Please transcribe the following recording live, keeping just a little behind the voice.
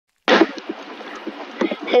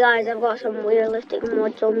Hey guys, I've got some realistic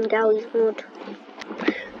mods on Garry's mod.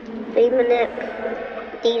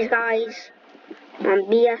 Demonip, these guys, and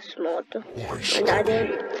BS mod. And I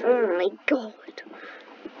did. Oh my god.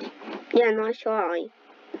 Yeah, nice try.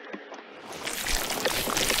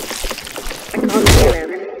 I can't kill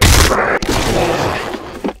him.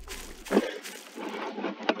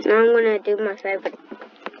 Now I'm gonna do my favorite.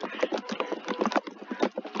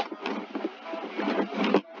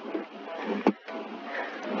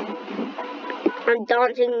 I'm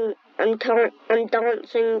dancing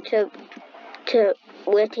to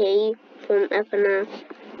Witty from FNF.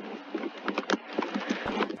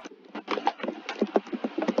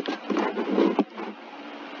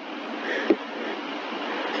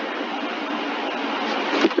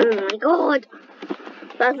 Oh my god!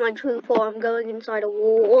 That's my true form going inside a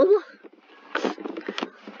wall.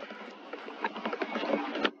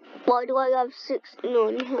 Why do I have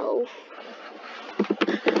 69 health?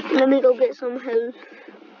 Let me go get some health.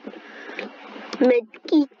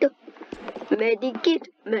 Medikit, medikit,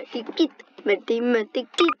 medikit,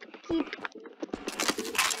 medikit.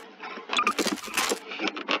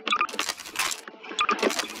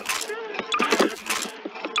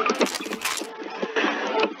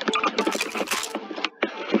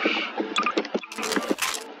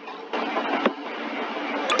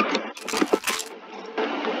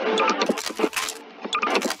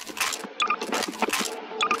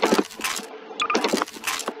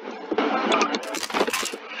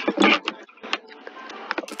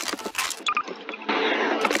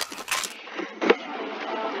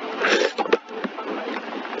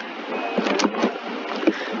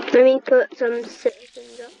 Let me put some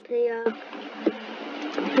citizens up here.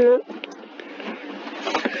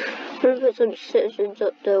 Let me put some citizens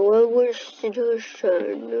up there. Where was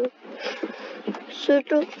citizen?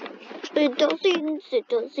 Citizen.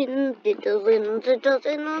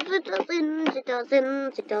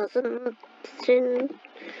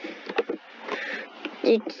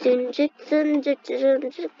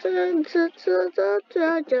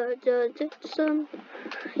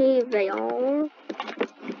 Here they are.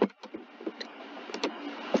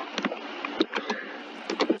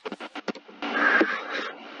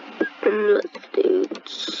 Let's do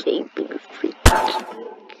shaping feet.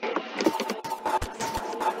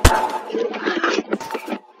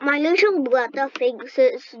 My little brother thinks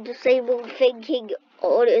it's disabled thinking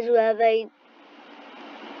on is where they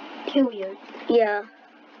kill you. Yeah.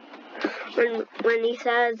 When he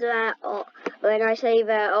says that, or when I say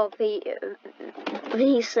that, or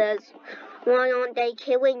he says, why aren't they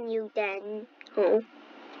killing you then? Oh.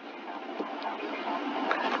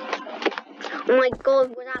 Oh my god,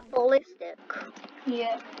 was that ballistic?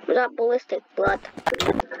 Yeah. Was that ballistic blood?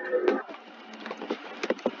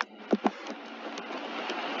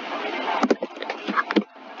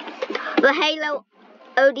 The Halo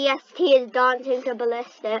ODST is dancing to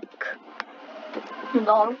ballistic.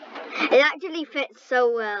 No. It actually fits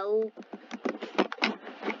so well.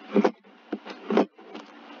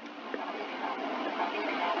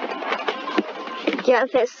 Yeah,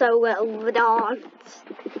 it fits so well with the dance.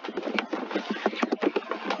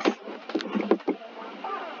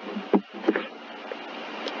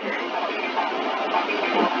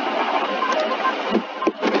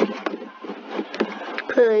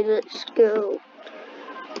 Okay, let's go.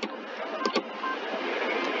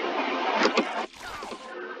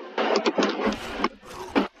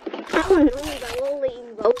 Oh no, they're all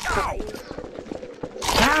eating both guys.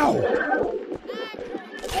 Ow!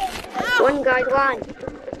 One guy, one.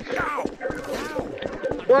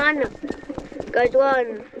 One. Guys, one.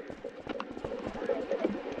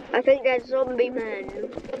 I think there's zombie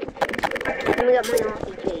men. Let me get my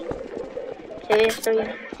RPG. Seriously?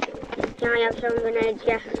 Can I have some grenades?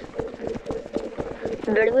 Yes.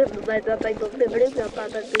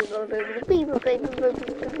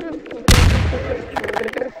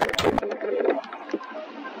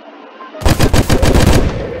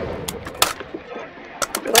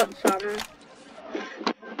 Got some.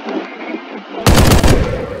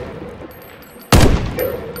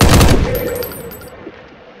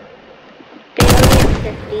 They only have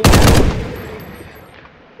 50 though.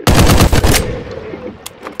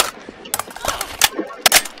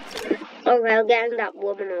 Oh well, getting that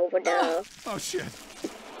woman over there. Oh shit.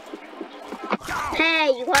 Hey,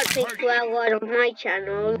 you can't say swear word on my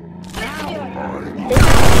channel.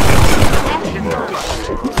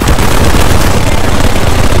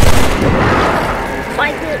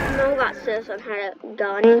 I didn't know that citizen had a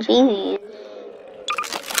gun. Jeez.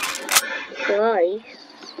 Christ.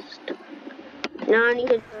 Now I need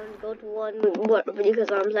to go to one because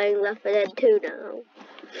I'm playing Left 4 Dead 2 now.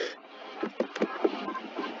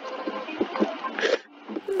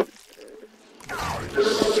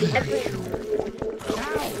 I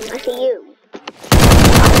see you.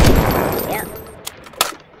 Yep.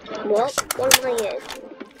 What am I in?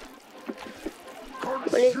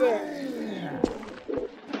 What is this?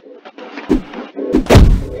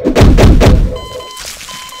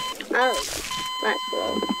 Oh, that's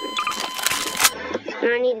what.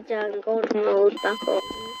 I need to turn golden mode back on.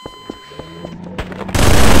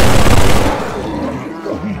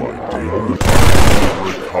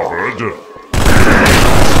 Recovered.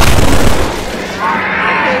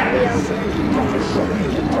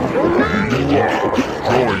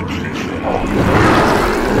 Join me.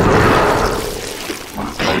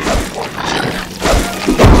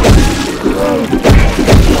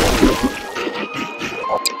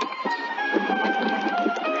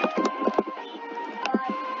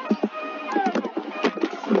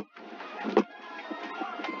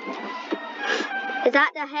 Is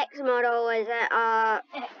that the hex model or is it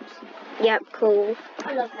X. Yep, cool.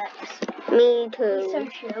 I love X. Me It's too. so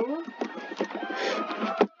chill.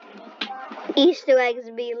 Easter eggs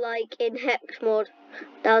be like in hex mod.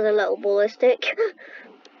 That was a little ballistic.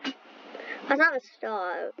 That's not a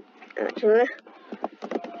start, actually.